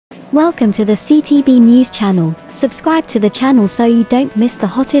Welcome to the CTB News channel. Subscribe to the channel so you don't miss the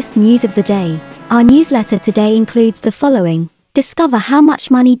hottest news of the day. Our newsletter today includes the following. Discover how much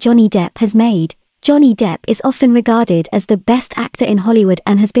money Johnny Depp has made. Johnny Depp is often regarded as the best actor in Hollywood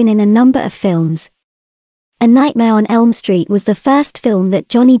and has been in a number of films. A Nightmare on Elm Street was the first film that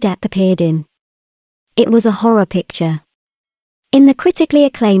Johnny Depp appeared in. It was a horror picture. In the critically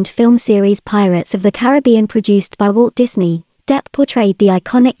acclaimed film series Pirates of the Caribbean produced by Walt Disney, Depp portrayed the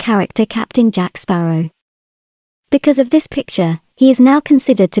iconic character Captain Jack Sparrow. Because of this picture, he is now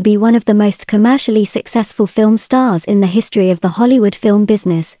considered to be one of the most commercially successful film stars in the history of the Hollywood film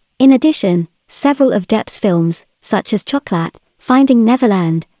business. In addition, several of Depp's films, such as Chocolate, Finding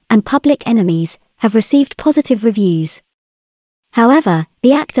Neverland, and Public Enemies, have received positive reviews. However,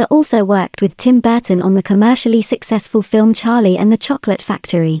 the actor also worked with Tim Burton on the commercially successful film Charlie and the Chocolate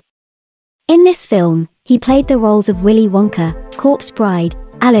Factory. In this film, he played the roles of Willy Wonka, Corpse Bride,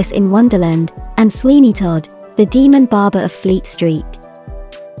 Alice in Wonderland, and Sweeney Todd, the demon barber of Fleet Street.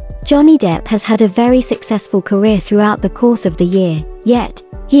 Johnny Depp has had a very successful career throughout the course of the year, yet,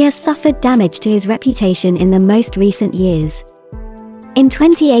 he has suffered damage to his reputation in the most recent years. In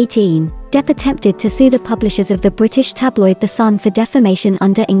 2018, Depp attempted to sue the publishers of the British tabloid The Sun for defamation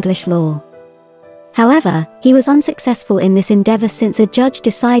under English law. However, he was unsuccessful in this endeavor since a judge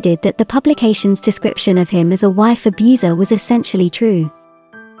decided that the publication's description of him as a wife abuser was essentially true.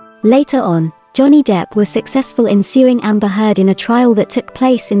 Later on, Johnny Depp was successful in suing Amber Heard in a trial that took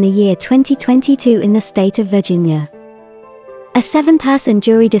place in the year 2022 in the state of Virginia. A 7-person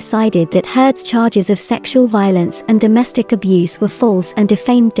jury decided that Heard's charges of sexual violence and domestic abuse were false and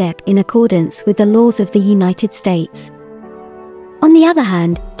defamed Depp in accordance with the laws of the United States. On the other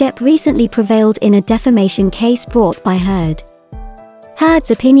hand, Depp recently prevailed in a defamation case brought by Heard. Heard's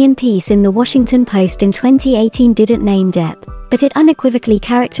opinion piece in The Washington Post in 2018 didn't name Depp, but it unequivocally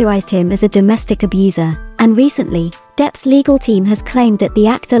characterized him as a domestic abuser, and recently, Depp's legal team has claimed that the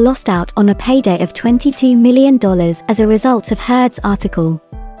actor lost out on a payday of $22 million as a result of Heard's article.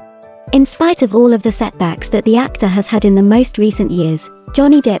 In spite of all of the setbacks that the actor has had in the most recent years,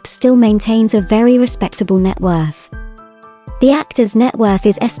 Johnny Depp still maintains a very respectable net worth. The actor's net worth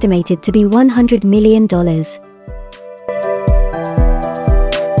is estimated to be $100 million.